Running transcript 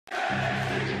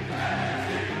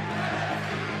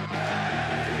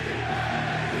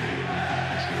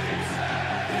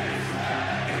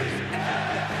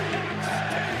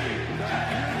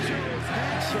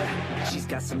She's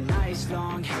got some nice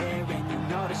long hair, and you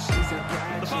know that she's a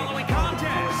gadget. The following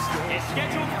contest is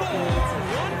scheduled for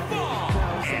one fall.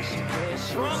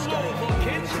 From Louisville,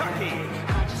 Kentucky,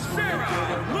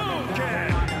 Logan.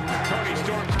 Toni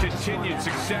Storm's continued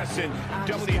success in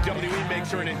WWE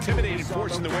makes her an intimidating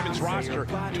force in the women's roster.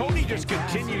 Toni just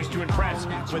continues to impress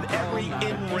with every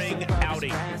in-ring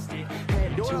outing.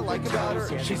 You know what I like about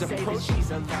her? She's approaching.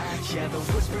 Get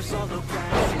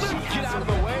out of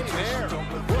the way there.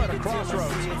 We're at a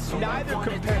crossroads. Neither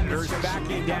competitor's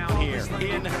backing down here.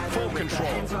 In full control.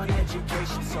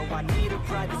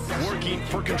 Working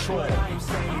for control.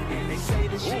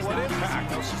 Ooh, what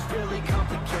impact.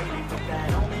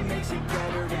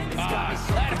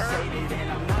 That hurt.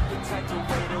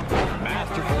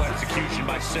 Masterful execution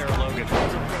by Sarah Logan.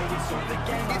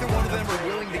 Neither one of them are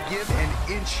willing to give an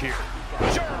inch here.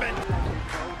 German.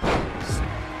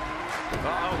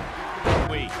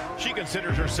 She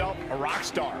considers herself a rock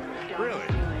star. Really?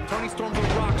 Toni Storm's a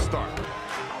rock star.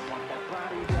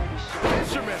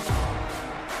 Fisherman.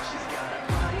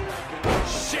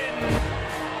 Shin.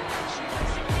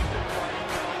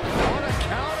 What a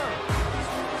counter.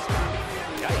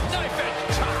 Knife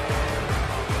edge chop.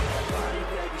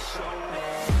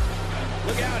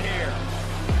 Look out here.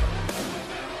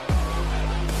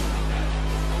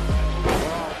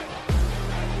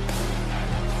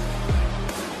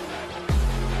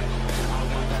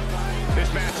 This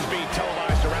match is being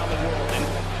televised around the world. And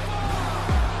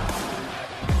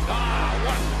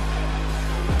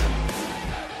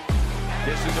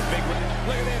this is a big one.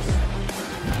 Look at this.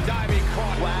 Diving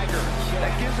cross wagger.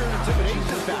 That gives her an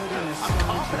intimidation factor. I'm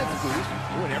confident to lose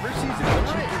whenever she's in the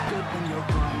ring.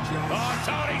 Oh,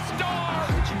 Toni Storm!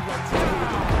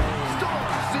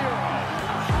 Storm 0.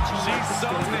 She's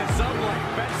sown this up like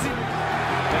Betsy.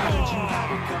 Oh.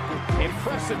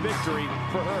 Impressive victory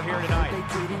for her here tonight.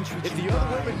 If the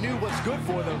other women knew what's good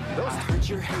for them, those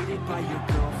you're hated by your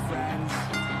girlfriends.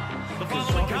 The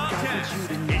following contest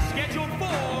is scheduled for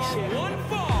one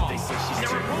fall.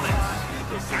 Their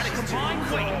opponents at a combined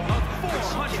weight of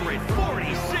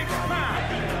 446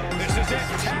 pounds. This is it.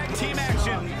 Tag team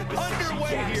action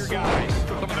underway here, guys.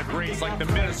 Some of the greats like the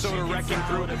Minnesota Wrecking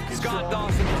Crew, Scott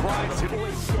Dawson, Price.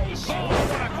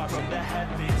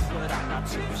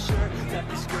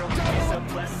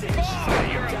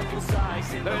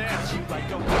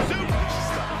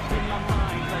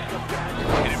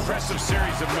 An impressive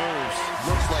series of moves.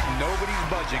 looks like nobody's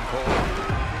budging, Cole.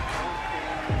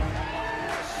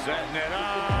 Setting it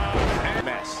up. And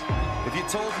mess. If you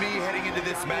told me heading into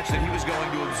this match that he was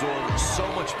going to absorb so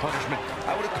much punishment,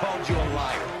 I would have called you a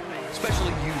liar.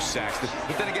 Especially you, Saxton.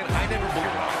 But then again, I never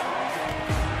believed it.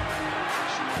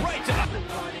 Right to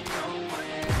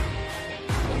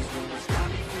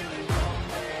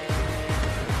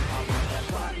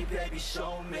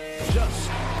just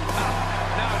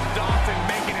now it's Dawson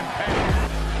making him pay.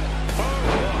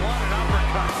 Boom! What an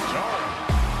uppercut. Charge.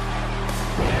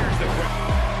 There's the grip.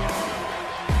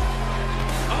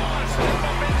 Oh, step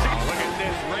up into. Oh, look at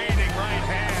this raining right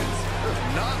hands.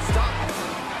 Non-stop.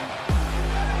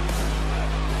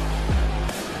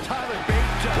 Tyler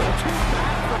Bate just too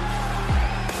bad for.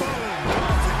 Boom!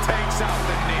 Dawson takes out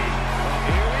the knee.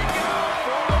 Here we go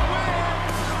for the win.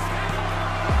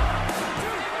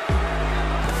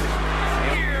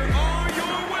 Here are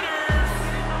your winners,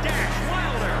 Dash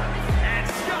Wilder and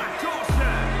Scott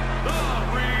Dawson, the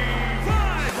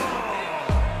Revival.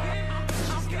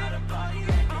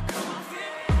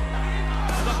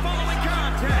 The following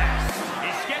contest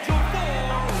is scheduled for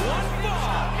one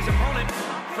fall. His opponent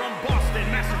from Boston,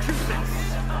 Massachusetts,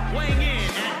 weighing in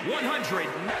at 100.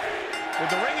 With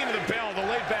the ringing of the bell, the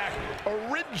laid-back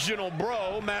original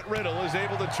bro, Matt Riddle, is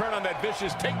able to turn on that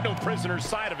vicious take-no-prisoners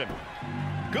side of him.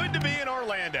 Good to be in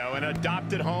Orlando, an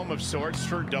adopted home of sorts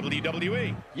for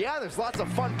WWE. Yeah, there's lots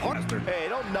of fun parts. Hey,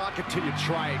 don't knock it till you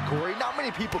try it, Corey. Not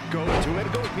many people go to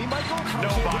it. Go with me, Michael? No,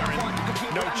 Byron.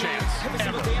 No chance.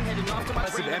 Ever.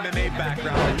 Impressive MMA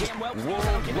background,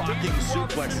 world-rocking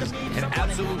suplexes, and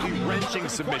absolutely wrenching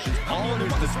submissions, all in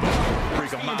his display.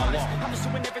 Freak a mile long. I'm just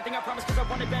doing everything I promised because I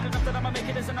want it bad enough that I'ma make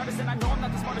it as an artist. And I know I'm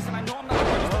not the smartest, and I know I'm not the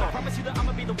hardest, but I promise you that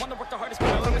I'ma be the one that worked the hardest.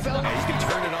 Yeah, you can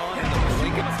turn it on and the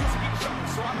blink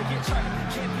So I'ma get charted,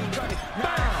 can't be guarded.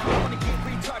 Nah, I wanna get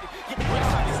retarded. Get the place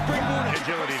started. springboard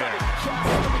Agility there.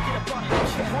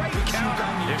 Great count.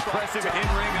 Impressive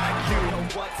in-ring IQ.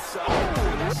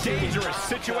 Dangerous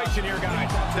situation here,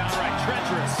 guys. Downright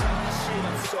treacherous.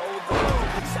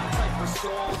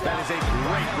 That is a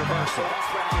great reversal.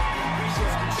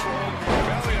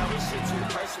 Belly up.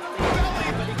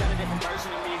 Everybody got a different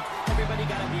version of me. Everybody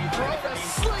got to be Throw to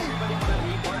sleep.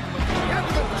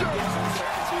 After the jerk.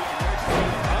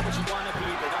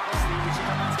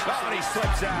 Oh, and he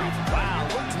slips out. Wow,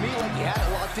 looked to me like he had it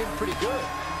locked in pretty good.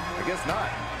 I guess not.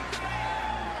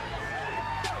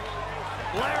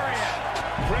 Lariat.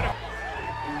 Critical.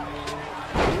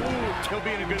 Ooh, he'll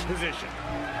be in a good position.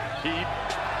 Keep.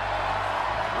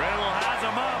 Riddle has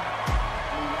him up.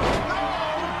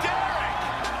 Oh, Derek!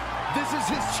 This is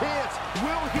his chance.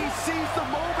 Will he seize the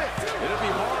moment? It'll be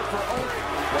hard for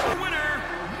Oney. Winner,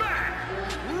 Matt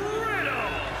Riddle.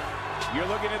 You're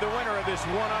looking at the winner of this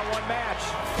one-on-one match.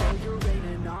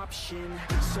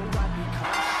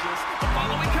 The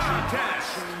following contest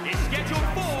is scheduled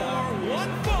for one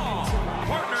fall.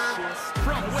 Partner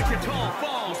from Wichita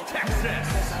Falls,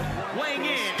 Texas, weighing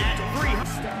in at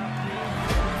 300.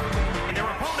 And their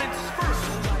opponents first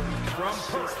from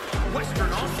Perth,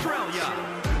 Western Australia,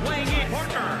 weighing in.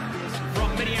 Partner from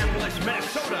Minneapolis,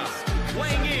 Minnesota,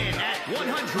 weighing in at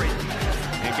 100.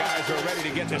 And guys are ready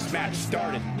to get this match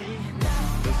started.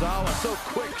 Tozawa so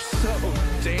quick, so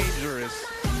dangerous.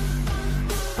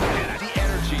 And the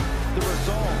energy, the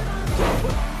resolve.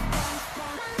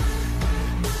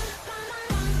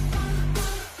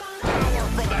 Power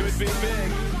from that could be big.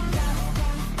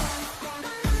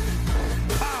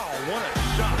 Pow, what a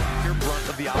shot. Your brunt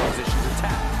of the opposition's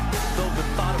attack. Though the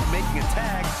thought of making a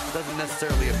tag doesn't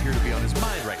necessarily appear to be on his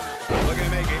mind right now. Looking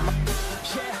to make a...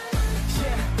 It's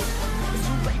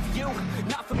too late for you,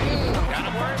 not for me. Got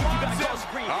him where he wants him.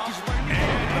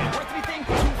 And worth anything,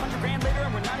 200 grand later,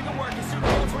 and we're not even working. Soon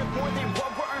it's worth more than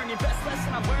what we're earning. Best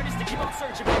lesson I've learned is to keep on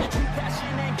searching for the true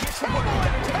passion and get to work.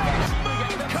 Better take action.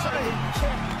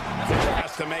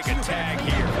 Has to make a tag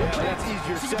here. That's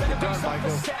easier said than done,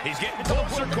 Michael. He's getting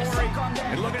closer, Corey.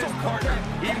 And look at his partner.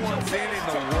 He wants in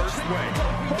the worst way.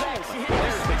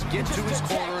 To get to his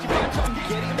corner and back up.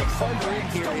 Getting the partner in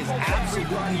here is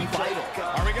absolutely vital.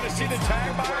 Are we going to see the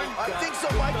tag, Byron? I think so,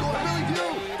 Michael. I really do.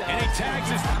 And he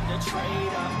tags his...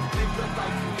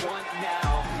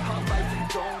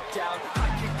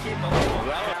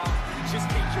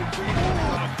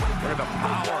 Look at the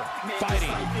power,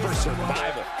 fighting for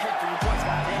survival.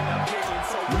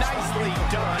 Nicely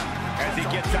done as he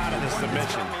gets out of the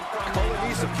submission. Color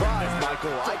me surprised,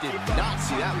 Michael. I did not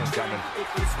see that one coming.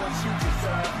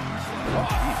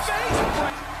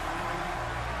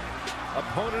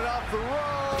 Opponent off the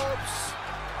ropes.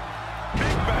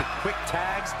 Big back. Quick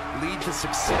tags lead to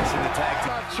success in the tag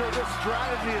team. Not sure this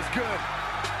strategy is good.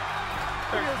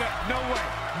 No way.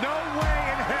 No way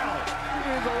in hell.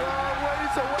 He's a long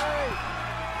ways away.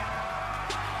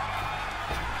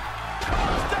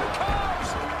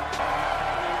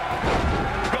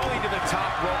 Going to the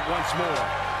top rope once more.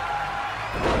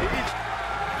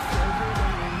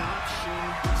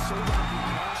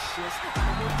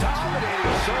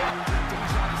 Dominating shot.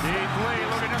 Keith Lee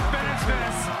looking to finish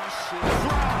this.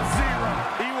 Ground zero.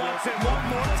 He wants it one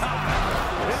more time.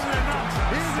 Is it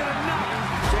enough? Is it enough?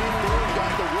 Thorne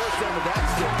got the worst end of that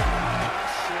stick.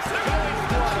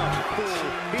 What a fool.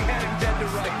 He had him dead to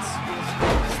rights.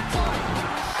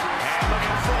 And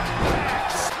looking for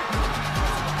backs.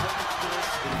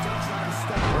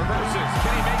 Reverses.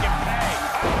 Can he make it pay?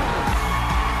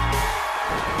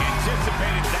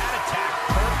 Anticipated that attack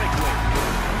perfectly.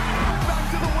 Back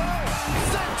to the well.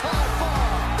 Sentai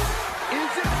bomb.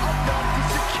 Is it enough to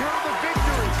secure the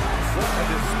victory? What a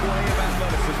display of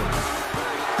athleticism.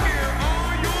 Here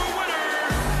are your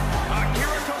winners,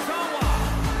 Akira Tozawa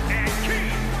and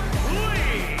Keith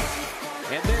Lee.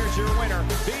 And there's your winner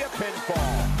via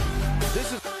pinfall.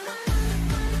 This is...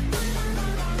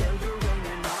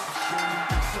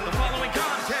 The following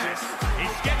contest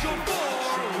is scheduled for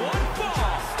one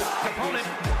fall. Opponent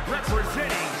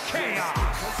representing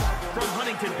Chaos from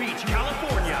Huntington Beach,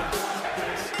 California.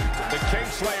 The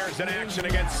Kingslayers in action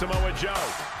against Samoa Joe.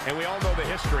 And we all know the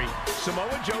history.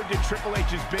 Samoa Joe did Triple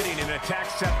H's bidding and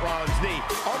attacked Seth Rollins' knee.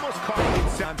 Almost caught him in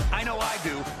Seth. I know I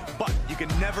do, but you can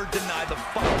never deny the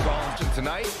fight. Rollins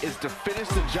tonight is to finish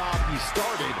the job he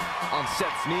started on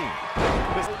Seth's knee.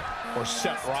 Or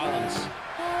Seth Rollins.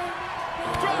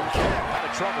 Drop kick. Out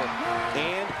of trouble.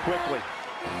 And quickly.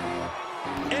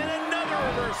 And another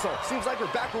reversal. Seems like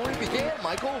we're back where we began,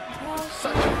 Michael.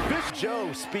 Such a fish.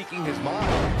 Joe speaking his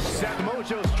mind. Samoa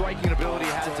Joe's striking ability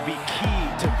has to be key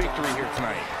to victory here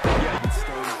tonight. Yeah.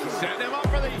 Setting him up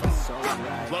for the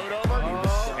float over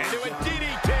into a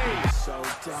DDT.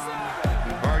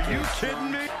 Are you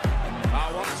kidding me?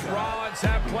 What's Rollins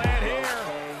have planned here?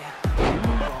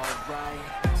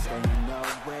 Staying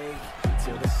awake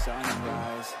till the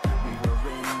sunrise. We were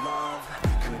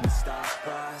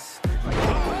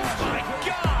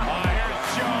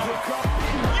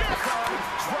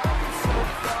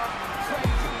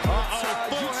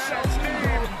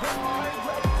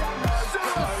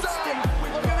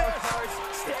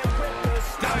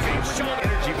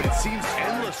seems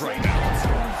endless right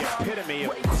now. Epitome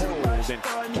of cold and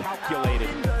calculated.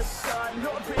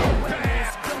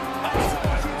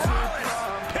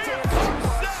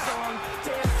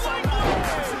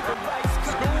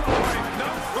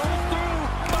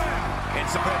 And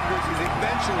some competitors is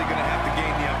eventually going to have to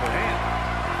gain the upper hand.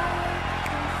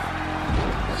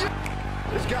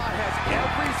 This guy has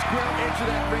every square inch of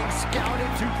that ring scouted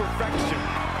to perfection.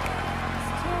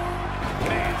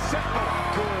 Man, Seth,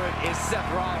 good is Seth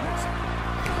Rollins.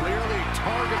 Clearly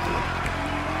targeted.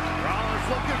 Rollins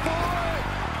looking for it.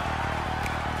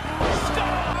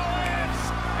 Rollins!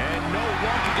 And no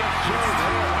one to get killed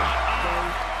there.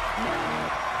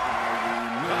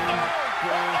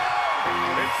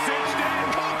 It's cinched in.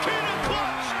 Hook in a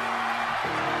clutch.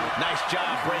 Nice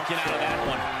job breaking out of that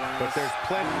one. But there's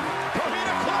plenty.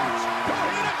 Kahina clutch!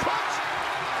 Kahina clutch!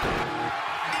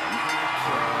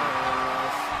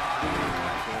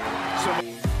 So